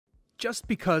Just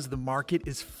because the market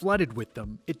is flooded with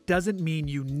them, it doesn't mean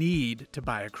you need to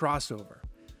buy a crossover.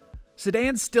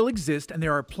 Sedans still exist, and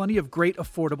there are plenty of great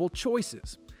affordable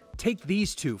choices. Take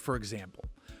these two, for example.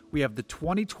 We have the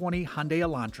 2020 Hyundai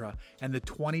Elantra and the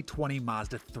 2020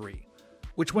 Mazda 3.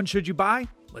 Which one should you buy?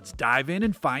 Let's dive in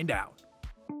and find out.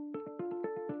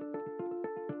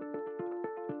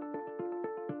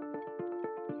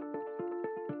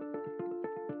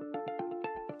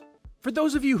 For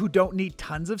those of you who don't need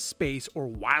tons of space or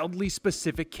wildly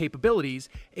specific capabilities,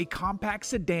 a compact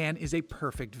sedan is a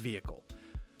perfect vehicle.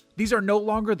 These are no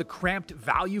longer the cramped,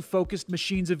 value-focused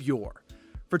machines of yore.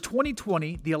 For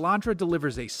 2020, the Elantra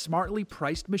delivers a smartly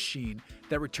priced machine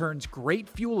that returns great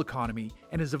fuel economy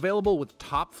and is available with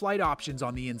top-flight options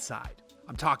on the inside.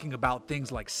 I'm talking about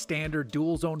things like standard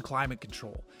dual-zone climate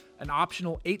control, an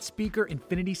optional 8-speaker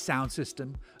Infinity sound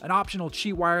system, an optional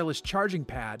Qi wireless charging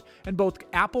pad, and both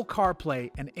Apple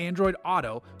CarPlay and Android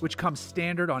Auto, which comes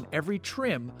standard on every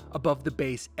trim above the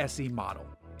base SE model.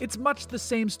 It's much the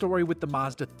same story with the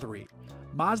Mazda 3.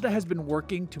 Mazda has been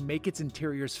working to make its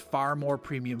interiors far more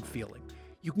premium feeling.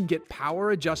 You can get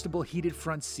power-adjustable heated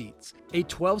front seats, a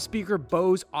 12-speaker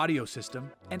Bose audio system,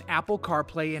 and Apple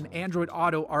CarPlay and Android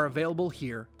Auto are available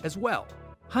here as well.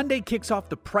 Hyundai kicks off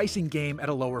the pricing game at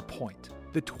a lower point.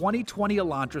 The 2020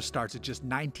 Elantra starts at just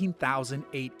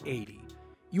 $19,880.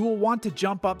 You will want to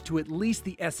jump up to at least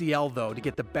the SEL though to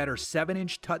get the better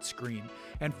 7-inch touchscreen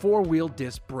and 4-wheel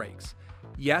disc brakes.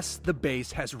 Yes, the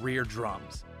base has rear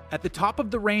drums. At the top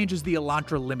of the range is the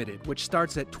Elantra Limited, which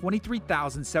starts at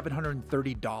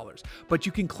 $23,730, but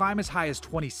you can climb as high as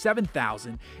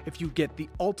 $27,000 if you get the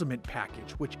Ultimate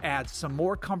package, which adds some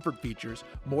more comfort features,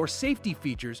 more safety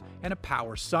features, and a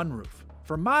power sunroof.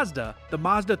 For Mazda, the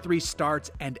Mazda 3 starts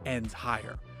and ends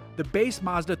higher. The base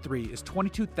Mazda 3 is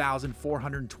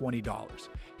 $22,420.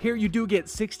 Here you do get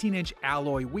 16-inch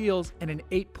alloy wheels and an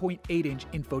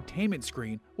 8.8-inch infotainment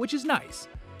screen, which is nice.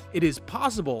 It is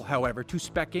possible, however, to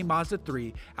spec a Mazda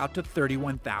 3 out to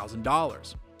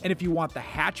 $31,000. And if you want the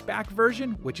hatchback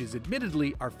version, which is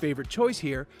admittedly our favorite choice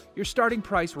here, your starting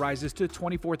price rises to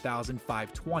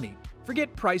 $24,520.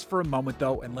 Forget price for a moment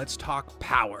though, and let's talk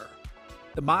power.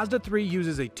 The Mazda 3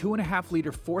 uses a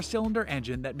 2.5-liter 4-cylinder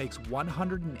engine that makes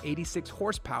 186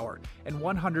 horsepower and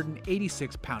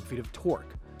 186 pound-feet of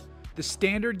torque. The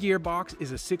standard gearbox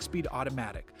is a 6-speed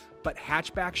automatic, but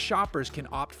hatchback shoppers can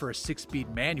opt for a 6-speed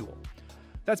manual.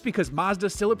 That's because Mazda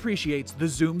still appreciates the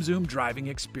zoom driving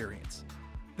experience.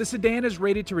 The sedan is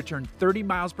rated to return 30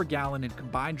 miles per gallon in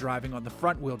combined driving on the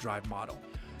front-wheel drive model.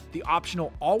 The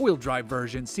optional all-wheel drive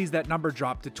version sees that number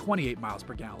drop to 28 miles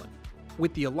per gallon.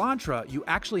 With the Elantra, you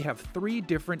actually have 3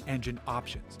 different engine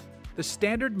options. The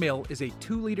standard mill is a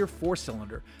 2-liter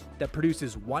 4-cylinder that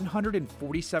produces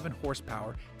 147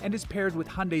 horsepower and is paired with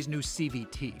Hyundai's new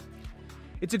CVT.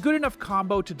 It's a good enough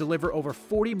combo to deliver over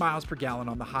 40 miles per gallon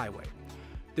on the highway.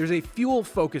 There's a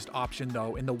fuel-focused option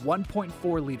though in the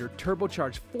 1.4-liter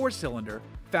turbocharged 4-cylinder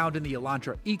found in the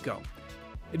Elantra Eco.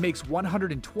 It makes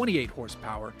 128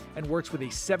 horsepower and works with a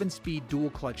 7-speed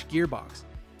dual-clutch gearbox.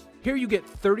 Here you get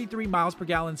 33 miles per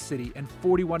gallon city and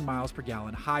 41 miles per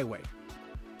gallon highway.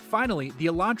 Finally, the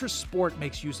Elantra Sport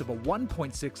makes use of a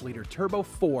 1.6-liter Turbo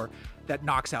 4 that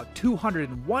knocks out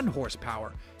 201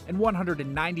 horsepower and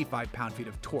 195 pound-feet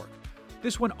of torque.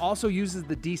 This one also uses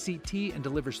the DCT and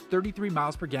delivers 33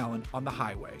 miles per gallon on the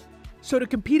highway. So to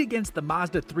compete against the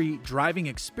Mazda 3 driving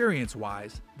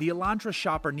experience-wise, the Elantra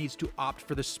shopper needs to opt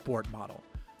for the Sport model.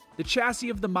 The chassis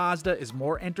of the Mazda is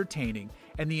more entertaining,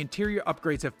 and the interior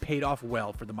upgrades have paid off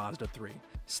well for the Mazda 3.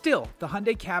 Still, the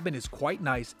Hyundai cabin is quite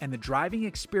nice, and the driving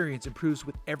experience improves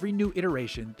with every new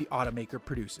iteration the automaker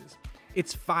produces.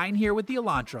 It's fine here with the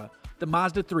Elantra, the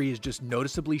Mazda 3 is just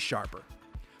noticeably sharper.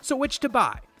 So which to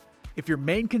buy? If your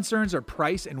main concerns are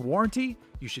price and warranty,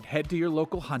 you should head to your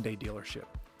local Hyundai dealership.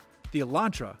 The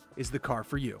Elantra is the car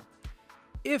for you.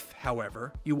 If,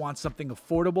 however, you want something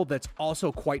affordable that's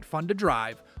also quite fun to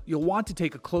drive, you'll want to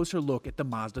take a closer look at the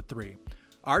Mazda 3.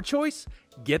 Our choice?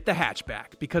 Get the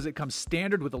hatchback, because it comes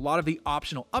standard with a lot of the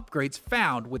optional upgrades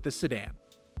found with the sedan.